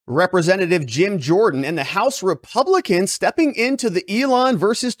Representative Jim Jordan and the House Republicans stepping into the Elon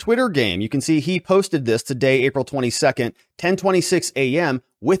versus Twitter game. You can see he posted this today, April 22nd, 10:26 a.m.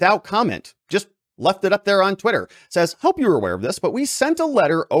 without comment. Just left it up there on Twitter. Says, hope you were aware of this, but we sent a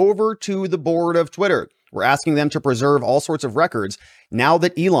letter over to the board of Twitter. We're asking them to preserve all sorts of records now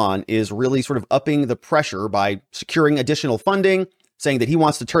that Elon is really sort of upping the pressure by securing additional funding, saying that he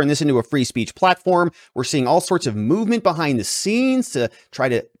wants to turn this into a free speech platform. We're seeing all sorts of movement behind the scenes to try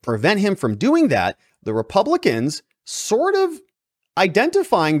to prevent him from doing that. The Republicans sort of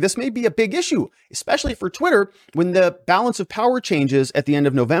identifying this may be a big issue, especially for Twitter when the balance of power changes at the end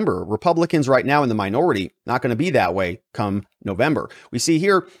of November. Republicans right now in the minority, not going to be that way come November. We see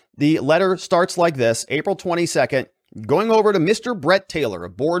here the letter starts like this, April 22nd, going over to Mr. Brett Taylor, a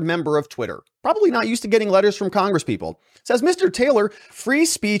board member of Twitter. Probably not used to getting letters from Congresspeople. Says, Mr. Taylor, free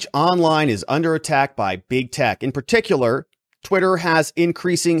speech online is under attack by big tech. In particular, Twitter has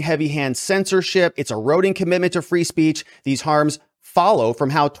increasing heavy-hand censorship. It's eroding commitment to free speech. These harms follow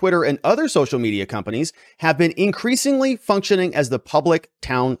from how Twitter and other social media companies have been increasingly functioning as the public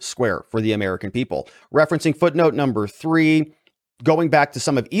town square for the American people. Referencing footnote number 3, going back to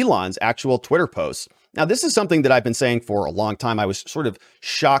some of Elon's actual Twitter posts. Now, this is something that I've been saying for a long time. I was sort of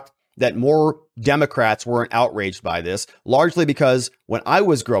shocked that more Democrats weren't outraged by this, largely because when I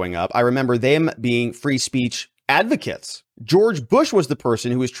was growing up, I remember them being free speech advocates. George Bush was the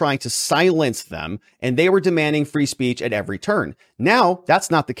person who was trying to silence them, and they were demanding free speech at every turn. Now,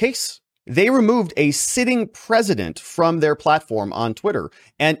 that's not the case. They removed a sitting president from their platform on Twitter,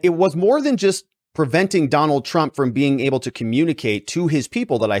 and it was more than just preventing Donald Trump from being able to communicate to his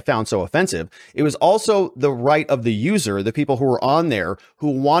people that I found so offensive. It was also the right of the user, the people who were on there who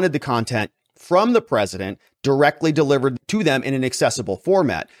wanted the content from the president directly delivered to them in an accessible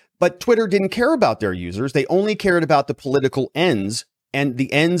format. But Twitter didn't care about their users. They only cared about the political ends, and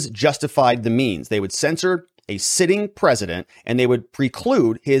the ends justified the means. They would censor a sitting president, and they would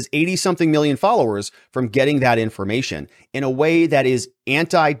preclude his 80-something million followers from getting that information in a way that is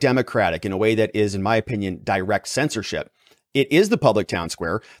anti-democratic, in a way that is, in my opinion, direct censorship. It is the public town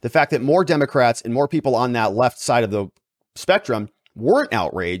square. The fact that more Democrats and more people on that left side of the spectrum weren't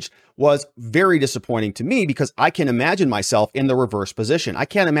outraged was very disappointing to me, because I can imagine myself in the reverse position. I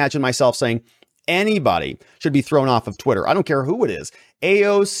can't imagine myself saying anybody should be thrown off of Twitter. I don't care who it is.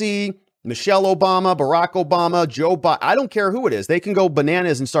 AOC, Michelle Obama, Barack Obama, Joe Biden, I don't care who it is. They can go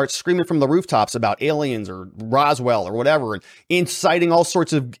bananas and start screaming from the rooftops about aliens or Roswell or whatever, and inciting all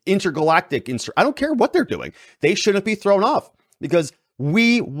sorts of intergalactic, I don't care what they're doing. They shouldn't be thrown off, because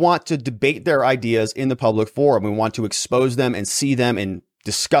we want to debate their ideas in the public forum. We want to expose them and see them and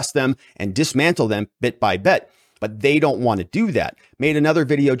discuss them and dismantle them bit by bit. But they don't want to do that. Made another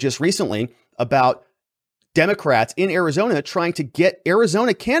video just recently about Democrats in Arizona trying to get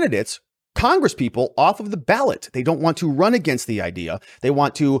Arizona candidates, Congresspeople, off of the ballot. They don't want to run against the idea. They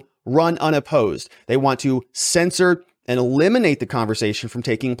want to run unopposed. They want to censor and eliminate the conversation from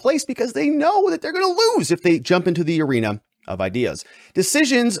taking place, because they know that they're going to lose if they jump into the arena of ideas.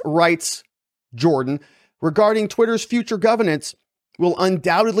 Decisions, writes Jordan, regarding Twitter's future governance will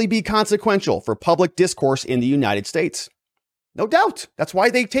undoubtedly be consequential for public discourse in the United States. No doubt. That's why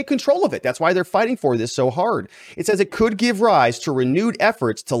they take control of it. That's why they're fighting for this so hard. It says it could give rise to renewed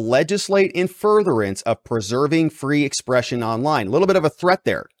efforts to legislate in furtherance of preserving free expression online. A little bit of a threat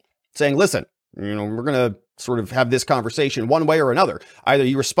there, saying, listen, we're going to sort of have this conversation one way or another. Either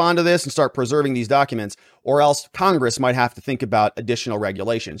you respond to this and start preserving these documents, or else Congress might have to think about additional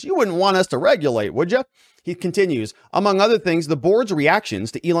regulations. You wouldn't want us to regulate, would you? He continues, among other things, the board's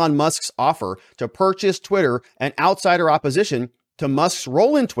reactions to Elon Musk's offer to purchase Twitter and outsider opposition to Musk's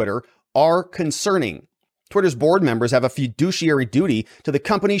role in Twitter are concerning. Twitter's board members have a fiduciary duty to the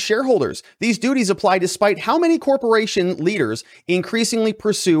company's shareholders. These duties apply despite how many corporation leaders increasingly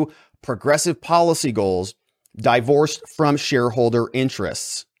pursue progressive policy goals divorced from shareholder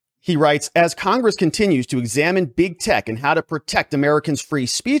interests. He writes, as Congress continues to examine big tech and how to protect Americans' free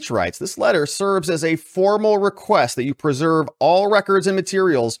speech rights, this letter serves as a formal request that you preserve all records and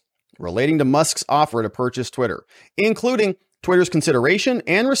materials relating to Musk's offer to purchase Twitter, including Twitter's consideration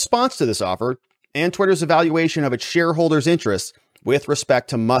and response to this offer, and Twitter's evaluation of its shareholders' interests with respect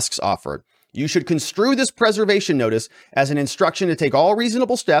to Musk's offer. You should construe this preservation notice as an instruction to take all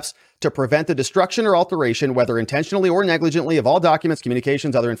reasonable steps to prevent the destruction or alteration, whether intentionally or negligently, of all documents,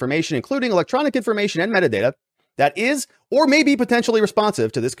 communications, other information, including electronic information and metadata, that is or may be potentially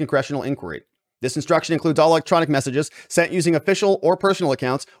responsive to this congressional inquiry. This instruction includes all electronic messages sent using official or personal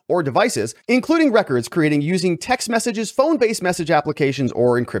accounts or devices, including records creating using text messages, phone-based message applications,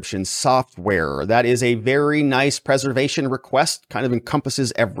 or encryption software. That is a very nice preservation request, kind of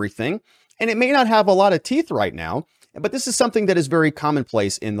encompasses everything. And it may not have a lot of teeth right now, but this is something that is very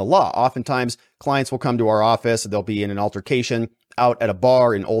commonplace in the law. Oftentimes, clients will come to our office, they'll be in an altercation out at a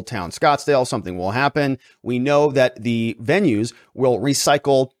bar in Old Town Scottsdale, something will happen. We know that the venues will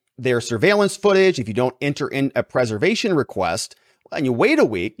recycle their surveillance footage. If you don't enter in a preservation request and you wait a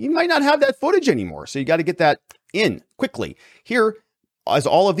week, you might not have that footage anymore. So you got to get that in quickly. Here, as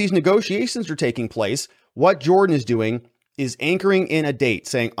all of these negotiations are taking place, what Jordan is doing is anchoring in a date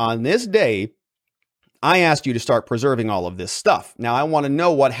saying, on this day, I asked you to start preserving all of this stuff. Now, I want to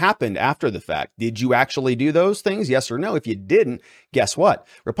know what happened after the fact. Did you actually do those things? Yes or no? If you didn't, guess what?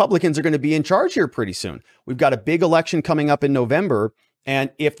 Republicans are going to be in charge here pretty soon. We've got a big election coming up in November.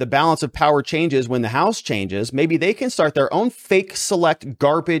 And if the balance of power changes when the House changes, maybe they can start their own fake select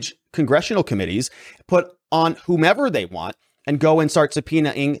garbage congressional committees, put on whomever they want, and go and start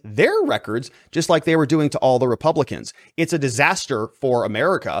subpoenaing their records, just like they were doing to all the Republicans. It's a disaster for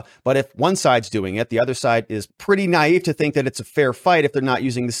America. But if one side's doing it, the other side is pretty naive to think that it's a fair fight if they're not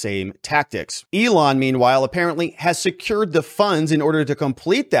using the same tactics. Elon, meanwhile, apparently has secured the funds in order to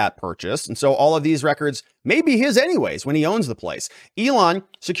complete that purchase. And so all of these records may be his anyways when he owns the place. Elon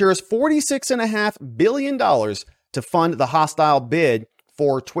secures $46.5 billion to fund the hostile bid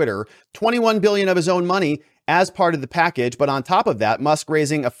for Twitter, $21 billion of his own money as part of the package. But on top of that, Musk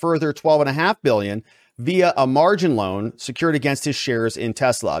raising a further $12.5 billion via a margin loan secured against his shares in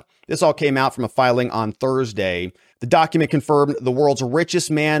Tesla. This all came out from a filing on Thursday. The document confirmed the world's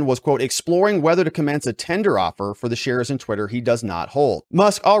richest man was, quote, exploring whether to commence a tender offer for the shares in Twitter he does not hold.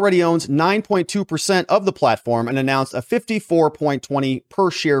 Musk already owns 9.2% of the platform and announced a 54.20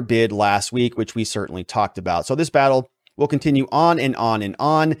 per share bid last week, which we certainly talked about. So this battle will continue on and on and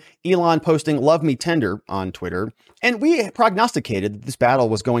on. Elon posting "Love Me Tender" on Twitter. And we prognosticated that this battle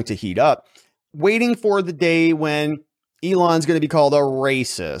was going to heat up, waiting for the day when Elon's going to be called a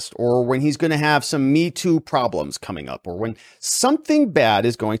racist, or when he's going to have some Me Too problems coming up, or when something bad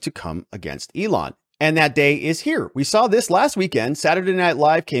is going to come against Elon. And that day is here. We saw this last weekend. Saturday Night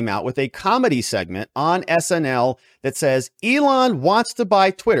Live came out with a comedy segment on SNL that says Elon wants to buy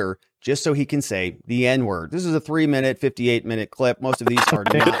Twitter just so he can say the N-word. This is a 3-minute, 58-minute clip. Most of these are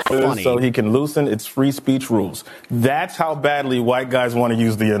not funny. So he can loosen its free speech rules. That's how badly white guys want to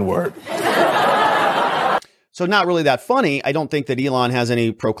use the N-word. So not really that funny. I don't think that Elon has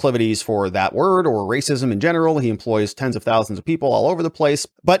any proclivities for that word or racism in general. He employs tens of thousands of people all over the place.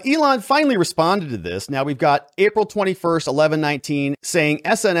 But Elon finally responded to this. Now we've got April 21st, 11/19 saying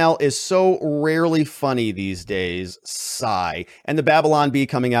SNL is so rarely funny these days. Sigh. And the Babylon Bee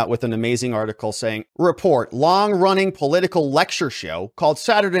coming out with an amazing article saying, report, long-running political lecture show called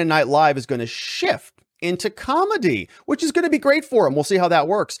Saturday Night Live is going to shift into comedy, which is going to be great for him. We'll see how that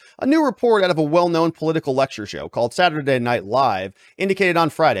works. A new report out of a well-known political lecture show called Saturday Night Live indicated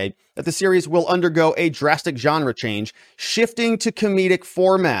on Friday that the series will undergo a drastic genre change, shifting to comedic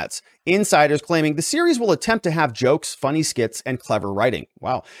formats. Insiders claiming the series will attempt to have jokes, funny skits, and clever writing.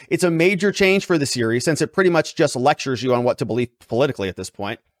 Wow. It's a major change for the series since it pretty much just lectures you on what to believe politically at this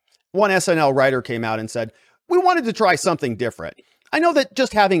point. One SNL writer came out and said, "We wanted to try something different. I know that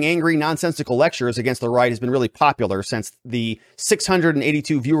just having angry, nonsensical lectures against the right has been really popular since the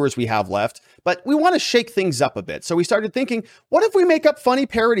 682 viewers we have left, but we want to shake things up a bit. So we started thinking, what if we make up funny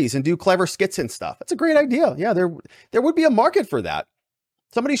parodies and do clever skits and stuff? That's a great idea. Yeah, there would be a market for that.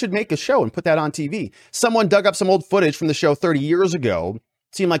 Somebody should make a show and put that on TV. Someone dug up some old footage from the show 30 years ago.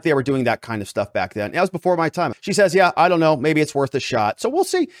 Seemed like they were doing that kind of stuff back then. That was before my time." She says, yeah, I don't know. Maybe it's worth a shot. So we'll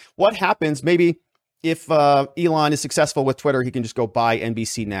see what happens. Maybe if Elon is successful with Twitter, he can just go buy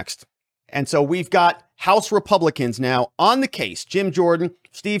NBC next. And so we've got House Republicans now on the case. Jim Jordan,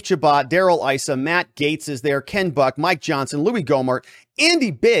 Steve Chabot, Darrell Issa, Matt Gaetz is there, Ken Buck, Mike Johnson, Louis Gohmert,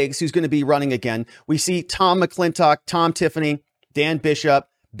 Andy Biggs, who's going to be running again. We see Tom McClintock, Tom Tiffany, Dan Bishop,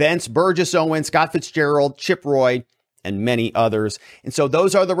 Bence, Burgess Owen, Scott Fitzgerald, Chip Roy, and many others. And so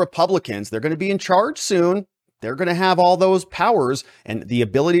those are the Republicans. They're going to be in charge soon. They're going to have all those powers and the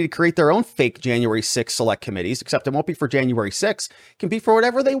ability to create their own fake January 6th select committees, except it won't be for January 6th. It can be for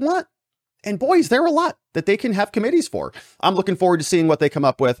whatever they want. And boys, there are a lot that they can have committees for. I'm looking forward to seeing what they come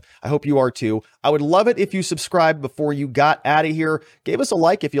up with. I hope you are too. I would love it if you subscribed before you got out of here. Gave us a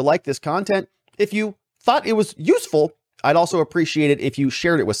like if you like this content. If you thought it was useful, I'd also appreciate it if you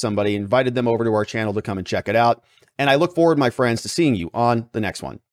shared it with somebody, invited them over to our channel to come and check it out. And I look forward, my friends, to seeing you on the next one.